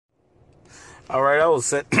All right, I was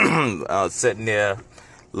sitting there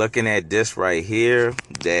looking at this right here.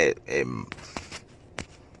 That I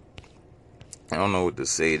don't know what to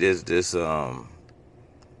say. I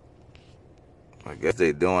guess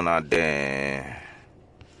they doing out there.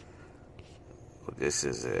 This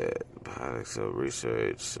is it. Products of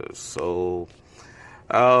research. So,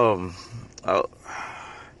 um, I,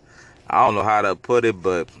 I don't know how to put it,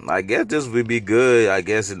 but I guess this would be good. I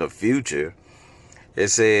guess in the future. It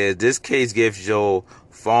says this case gives your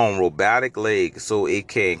phone robotic legs so it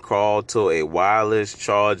can crawl to a wireless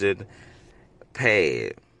charging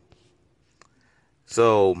pad.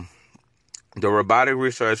 So the robotic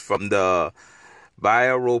research from the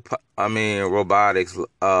robotics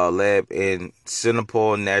lab in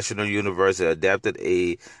Singapore National University adapted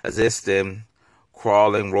a existing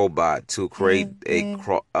crawling robot to create a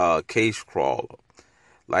case crawler.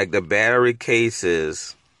 Like the battery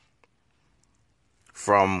cases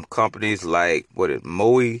from companies like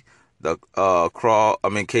Moe, the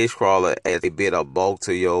case crawler adds a bit of bulk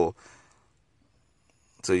to your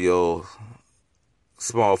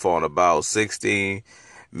smartphone, about 16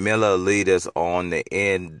 milliliters on the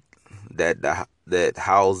end that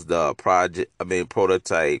house the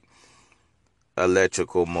prototype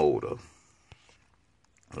electrical motor.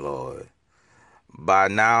 Lord. By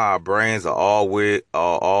now our brains are all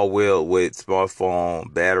willed with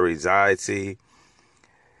smartphone battery anxiety.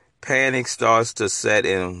 Panic starts to set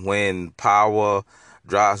in when power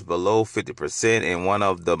drops below 50%, and one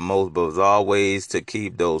of the most bizarre ways to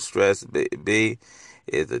keep those stress be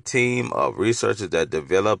is a team of researchers that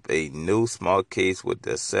develop a new smart case with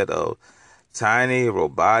a set of tiny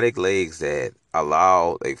robotic legs that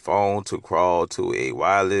allow a phone to crawl to a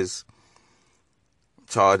wireless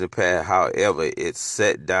charging pad. However, it's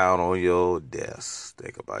set down on your desk.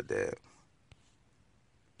 Think about that.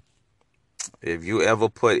 If you ever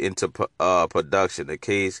put into production, the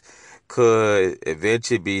case could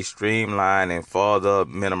eventually be streamlined and further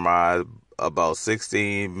minimized. About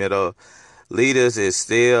 16 milliliters is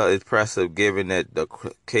still impressive given that the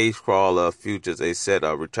case crawler features a set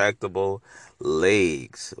of retractable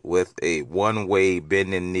legs with a one-way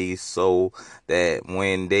bending knee so that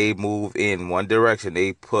when they move in one direction,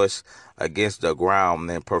 they push against the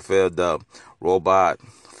ground and propel the robot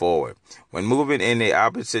forward. When moving in the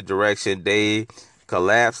opposite direction, they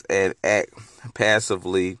collapse and act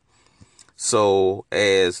passively so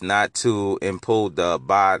as not to impede the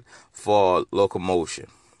bot for locomotion.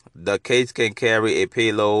 The case can carry a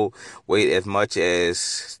payload weight as much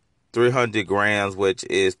as 300 grams, which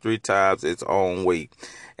is 3 times its own weight,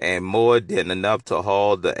 and more than enough to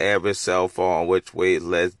haul the average cell phone, which weighs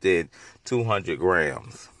less than 200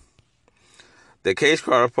 grams. The case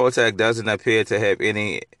crawler prototype doesn't appear to have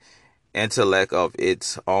any intellect of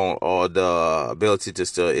its own or the ability to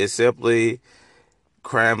steer. It simply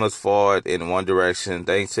clambers forward in one direction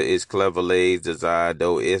thanks to its clever legs design,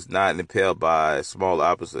 though it's not impelled by a small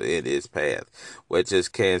obstacle in its path, which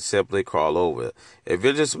it can simply crawl over. If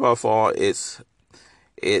it's a smartphone,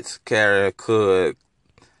 its carrier could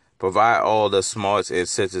provide all the smarts and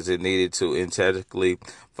sensors it needed to intelligently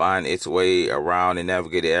find its way around and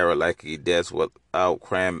navigate the area like a desk without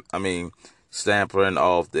stamping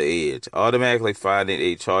off the edge. Automatically finding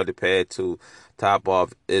a charging pad to top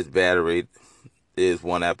off its battery is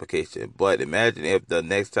one application. But imagine if the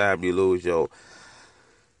next time you lose your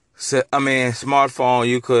smartphone,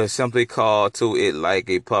 you could simply call to it like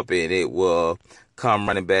a puppy and it will come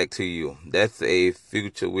running back to you. That's a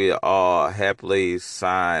future we all happily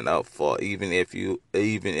sign up for, even if you're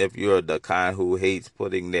the kind who hates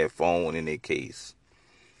putting their phone in a case.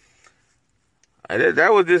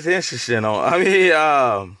 That was just interesting.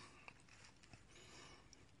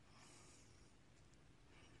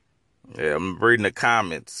 Yeah, I'm reading the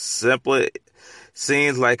comments. Simply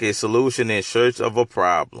seems like a solution in search of a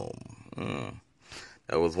problem.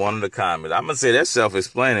 That was one of the comments. I'm going to say that's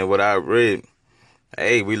self-explaining what I read.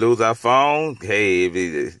 Hey, we lose our phone. Hey, if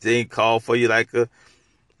it didn't call for you that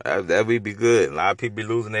would be good. A lot of people be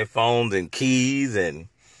losing their phones and keys, and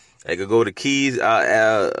they could go to keys,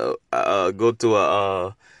 go to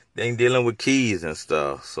a thing dealing with keys and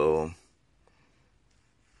stuff. So,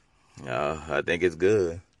 I think it's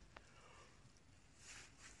good.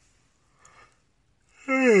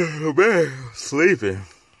 Man, sleeping.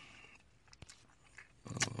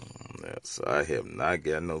 Yes, I have not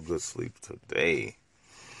got no good sleep today.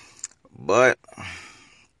 But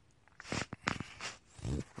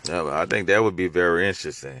I think that would be very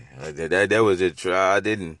interesting. That was a try.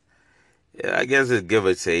 I guess it's give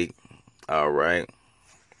or take. All right.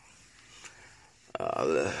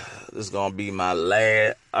 This is going to be my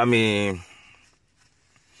last.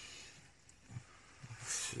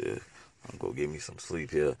 I'm gonna get me some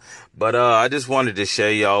sleep here. But I just wanted to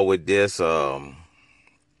share y'all with this. And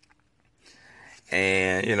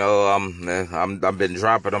you know, I've been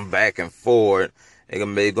dropping them back and forth. It's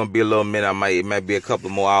gonna be a little minute. It might be a couple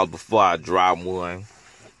more hours before I drop one,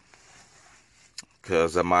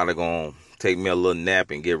 cause I'm either gonna take me a little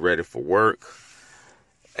nap and get ready for work.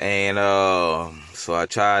 And so I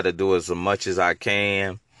try to do as much as I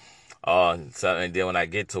can. And then when I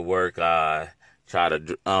get to work, I try to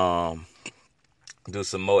do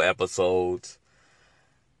some more episodes.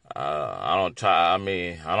 I don't try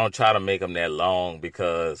to make them that long,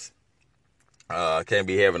 because I can't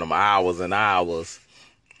be having them hours and hours.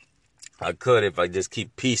 I could if I just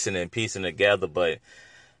keep piecing together, but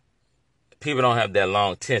people don't have that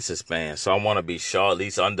long attention span. So I want to be short, at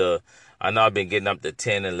least under. I know I've been getting up to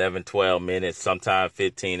 10, 11, 12 minutes, sometimes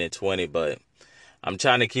 15 and 20, but I'm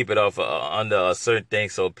trying to keep it off under a certain thing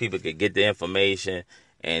so people can get the information.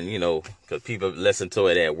 And, you know, because people listen to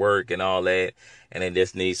it at work and all that, and they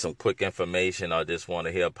just need some quick information, or just want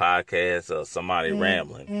to hear a podcast or somebody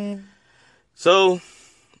rambling. So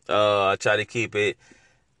I try to keep it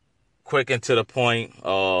quick and to the point.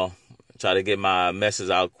 Try to get my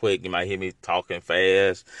message out quick. You might hear me talking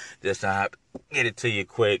fast, just to get it to you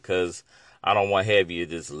quick, because I don't want to have you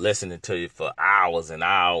just listening to you for hours and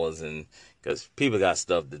hours, and because people got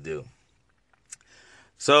stuff to do.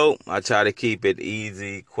 So I try to keep it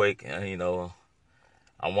easy, quick, and you know,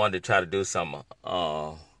 I wanted to try to do some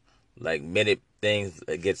like minute things,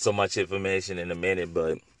 get so much information in a minute,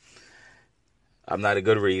 but I'm not a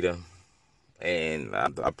good reader, and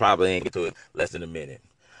I probably ain't get to it less than a minute.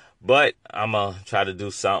 But I'm going to try to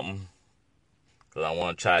do something, because I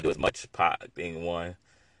want to try to do as much thing one.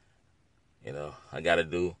 You know, I got to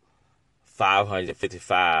do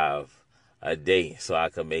 555 a day so I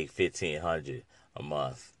can make 1,500 a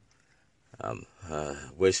month.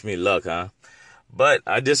 Wish me luck, huh? But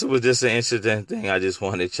it was just an interesting thing. I just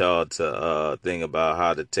wanted y'all to think about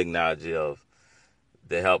how the technology to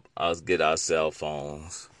help us get our cell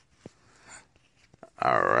phones.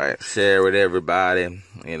 All right, share with everybody.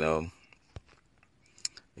 You know,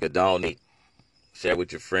 you don't need. Share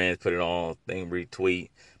with your friends. Put it on retweet.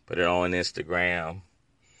 Put it on Instagram.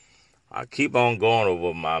 I keep on going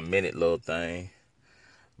over my minute little thing,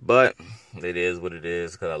 but it is what it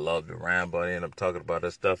is, because I love to ramble. I end up talking about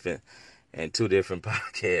this stuff in 2 different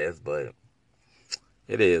podcasts, but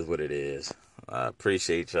it is what it is. I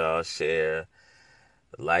appreciate y'all. Share,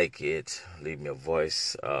 like it, leave me a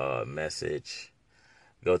voice message.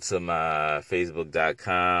 Go to my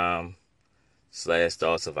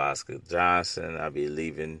Facebook.com/Thoughts of Oscar Johnson. I'll be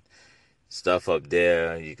leaving stuff up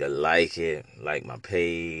there. You can like it, like my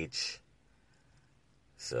page.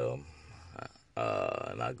 So,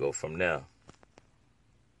 and I go from there.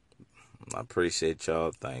 I appreciate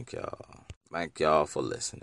y'all. Thank y'all. Thank y'all for listening.